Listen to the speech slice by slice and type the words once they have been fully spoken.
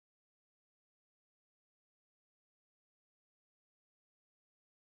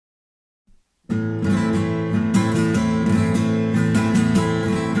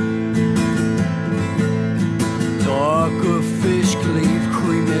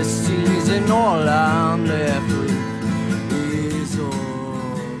and all I'm left with is a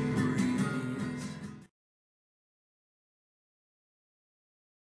breeze.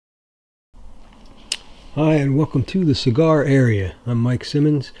 Hi, and welcome to the Cigar Area. I'm Mike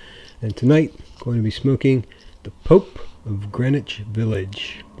Simmons, and tonight I'm going to be smoking the Pope of Greenwich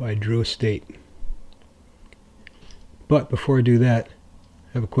Village by Drew Estate. But before I do that,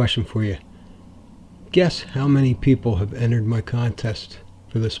 I have a question for you. Guess how many people have entered my contest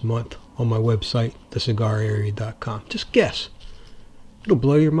for this month on my website, thecigararea.com. Just guess. It'll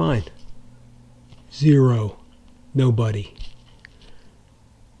blow your mind. 0. Nobody.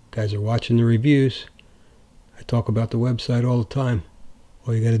 Guys are watching the reviews. I talk about the website all the time.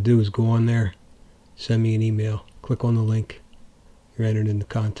 All you got to do is go on there, send me an email, click on the link. You're entered in the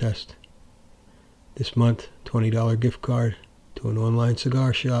contest. This month, $20 gift card to an online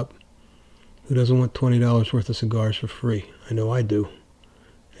cigar shop. Who doesn't want $20 worth of cigars for free? I know I do.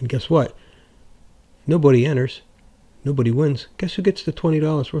 And guess what? Nobody enters. Nobody wins. Guess who gets the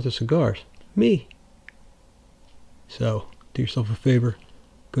 $20 worth of cigars? Me. So, do yourself a favor.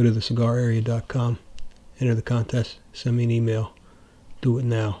 Go to thecigararea.com. Enter the contest. Send me an email. Do it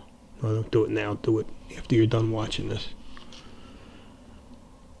now. No, don't do it now. Do it after you're done watching this.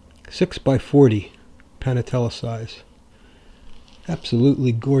 6x40. Panatela size.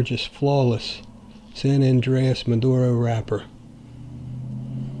 Absolutely gorgeous, flawless San Andreas Maduro wrapper.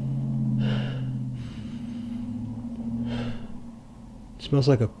 It smells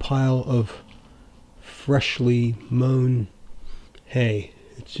like a pile of freshly mown hay.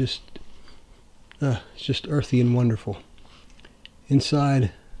 It's just earthy and wonderful.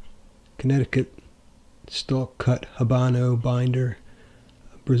 Inside, Connecticut stalk cut Habano binder,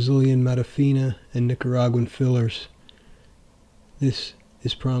 Brazilian Matafina, and Nicaraguan fillers. This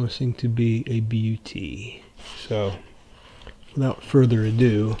is promising to be a beauty. So, without further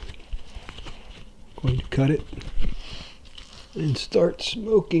ado, I'm going to cut it and start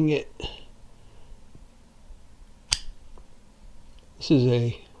smoking it. This is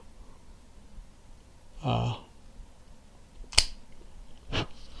a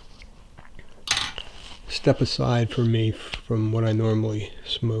step aside for me from what I normally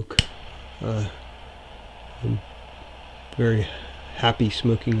smoke. I'm very happy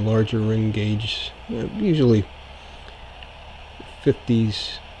smoking larger ring gauge, usually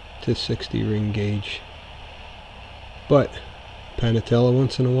 50s to 60 ring gauge, but panatela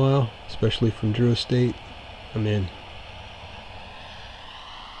once in a while, especially from Drew Estate, I'm in.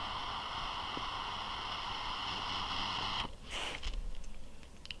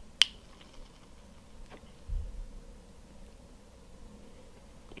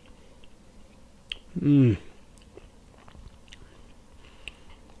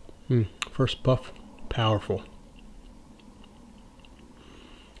 First puff, powerful.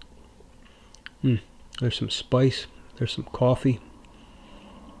 There's some spice, there's some coffee.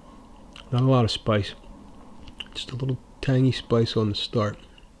 Not a lot of spice, just a little tangy spice on the start.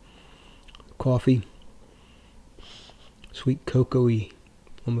 Coffee, sweet cocoa-y,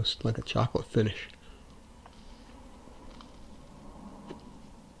 almost like a chocolate finish.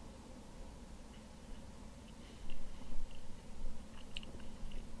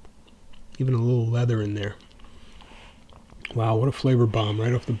 Even a little leather in there. Wow, what a flavor bomb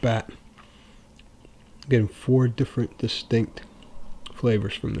right off the bat. I'm getting 4 different distinct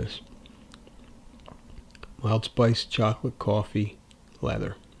flavors from this. Mild spice, chocolate, coffee,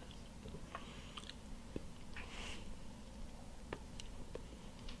 leather.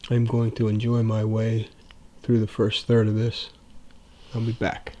 I'm going to enjoy my way through the first third of this. I'll be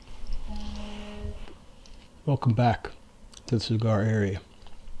back. Welcome back to the Cigar Area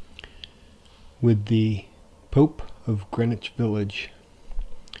with the Pope of Greenwich Village.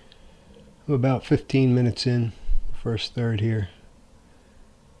 I'm about 15 minutes in, the first third here.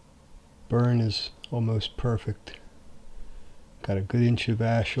 Burn is almost perfect. Got a good inch of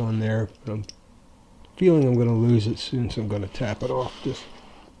ash on there, but I'm feeling I'm going to lose it soon, so I'm going to tap it off just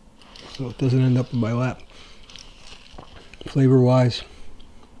so it doesn't end up in my lap. Flavor wise,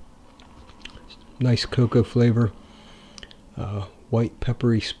 nice cocoa flavor, white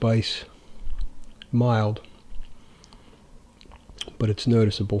peppery spice. Mild, but it's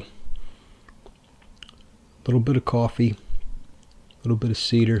noticeable. A little bit of coffee, a little bit of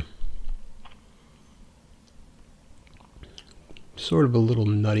cedar, sort of a little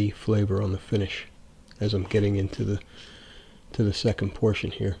nutty flavor on the finish as I'm getting into the second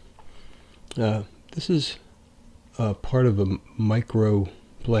portion here. This is part of a micro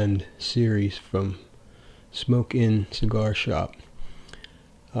blend series from Smoke Inn Cigar Shop.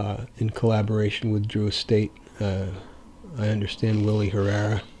 In collaboration with Drew Estate. I understand Willie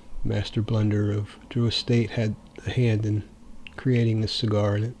Herrera master blender of Drew Estate had a hand in creating this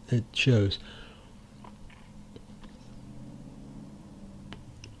cigar, and it shows.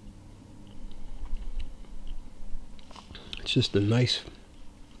 It's just a nice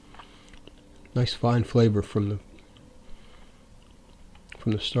fine flavor from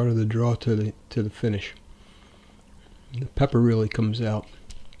the start of the draw to the finish. The pepper really comes out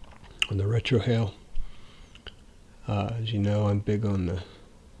on the retrohale. As you know, I'm big on the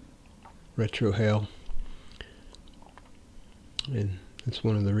retrohale, and that's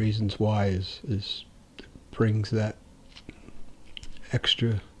one of the reasons why is it brings that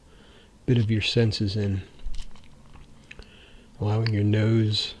extra bit of your senses in, allowing your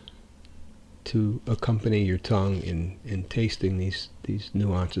nose to accompany your tongue in tasting these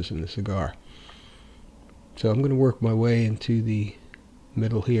nuances in the cigar. So I'm going to work my way into the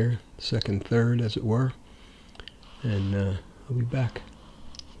middle here, second, third, as it were, and I'll be back.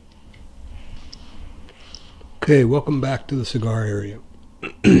 Okay, welcome back to the cigar area.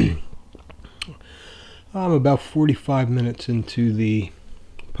 I'm about 45 minutes into the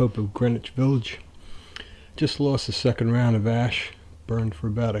Pope of Greenwich Village. Just lost the second round of ash, burned for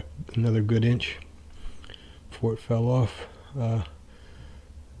about another good inch before it fell off.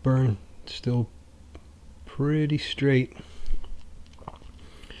 Burn still pretty straight.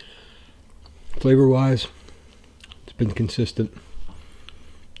 Flavor wise, it's been consistent.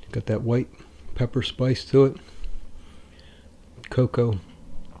 Got that white pepper spice to it. Cocoa,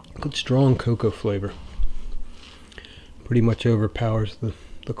 good strong cocoa flavor. Pretty much overpowers the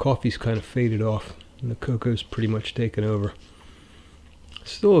coffee's kind of faded off, and the cocoa's pretty much taken over.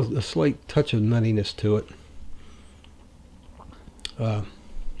 Still a slight touch of nuttiness to it.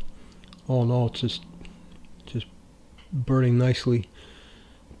 All in all, it's just burning nicely.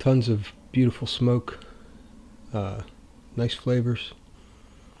 Tons of beautiful smoke. Nice flavors.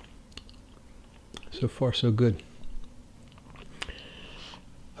 So far, so good.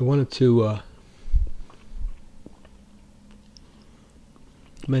 I wanted to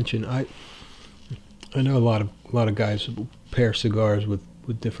mention I know a lot of guys pair cigars with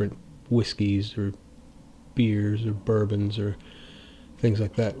different whiskeys or beers or bourbons or things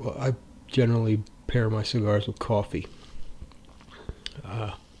like that. Well, I generally pair my cigars with coffee.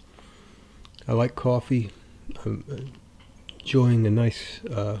 I like coffee. I'm enjoying a nice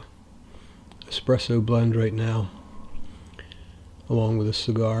espresso blend right now, along with a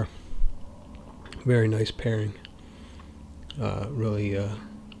cigar. Very nice pairing. Really,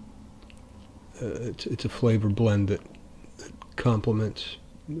 it's a flavor blend that complements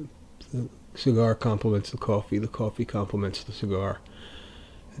the cigar, complements the coffee complements the cigar.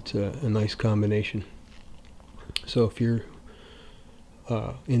 It's a nice combination. So if you're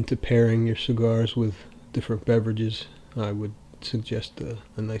into pairing your cigars with different beverages, I would suggest a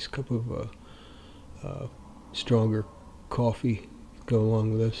nice cup of stronger coffee to go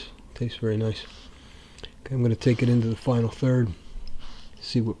along with this. Tastes very nice. Okay, I'm going to take it into the final third,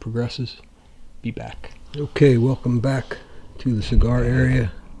 see what progresses. Be back. Okay, welcome back to the cigar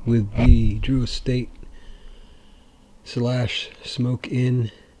area with the Drew Estate / Smoke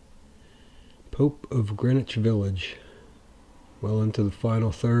Inn Pope of Greenwich Village. Well into the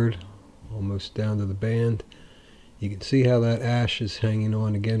final third, almost down to the band. You can see how that ash is hanging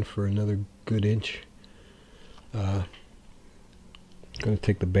on again for another good inch. Going to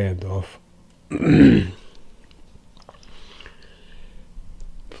take the band off.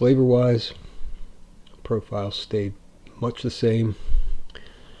 Flavor wise, profile stayed much the same.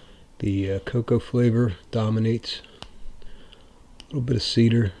 The cocoa flavor dominates. A little bit of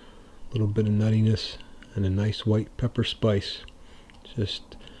cedar, a little bit of nuttiness, and a nice white pepper spice.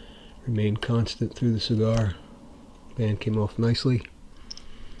 Just remained constant through the cigar. Band came off nicely.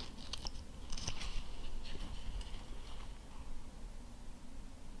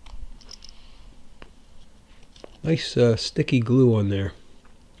 Nice sticky glue on there.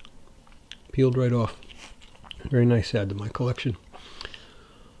 Peeled right off. Very nice add to my collection.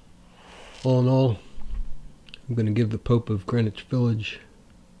 All in all, I'm going to give the Pope of Greenwich Village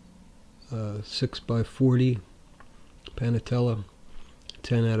 6x40 panatela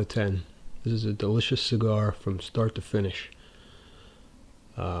 10 out of 10. This is a delicious cigar from start to finish.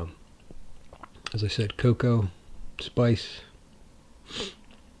 As I said, cocoa, spice,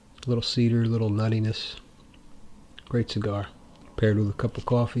 a little cedar, a little nuttiness. Great cigar. Paired with a cup of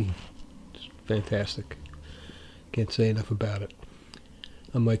coffee. It's fantastic. Can't say enough about it.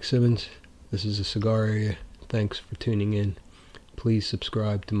 I'm Mike Simmons. This is the Cigar Area. Thanks for tuning in. Please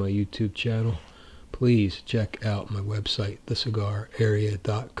subscribe to my YouTube channel. Please check out my website,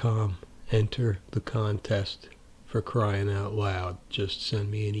 thecigararea.com. Enter the contest For crying out loud, just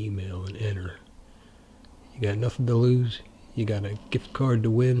send me an email and enter. You got nothing to lose. You got a gift card to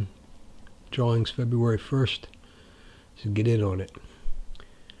win. Drawing's February 1st. So get in on it.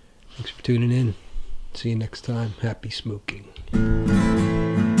 Thanks for tuning in. See you next time. Happy smoking.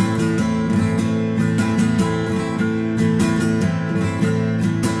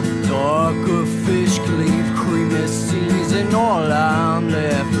 Darker fish cleave, creamy seas, and all I'm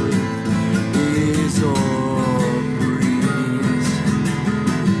left with is a breeze.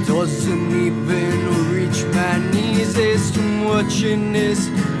 Doesn't even reach my knees. There's too much in this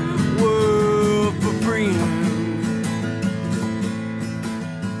world for free.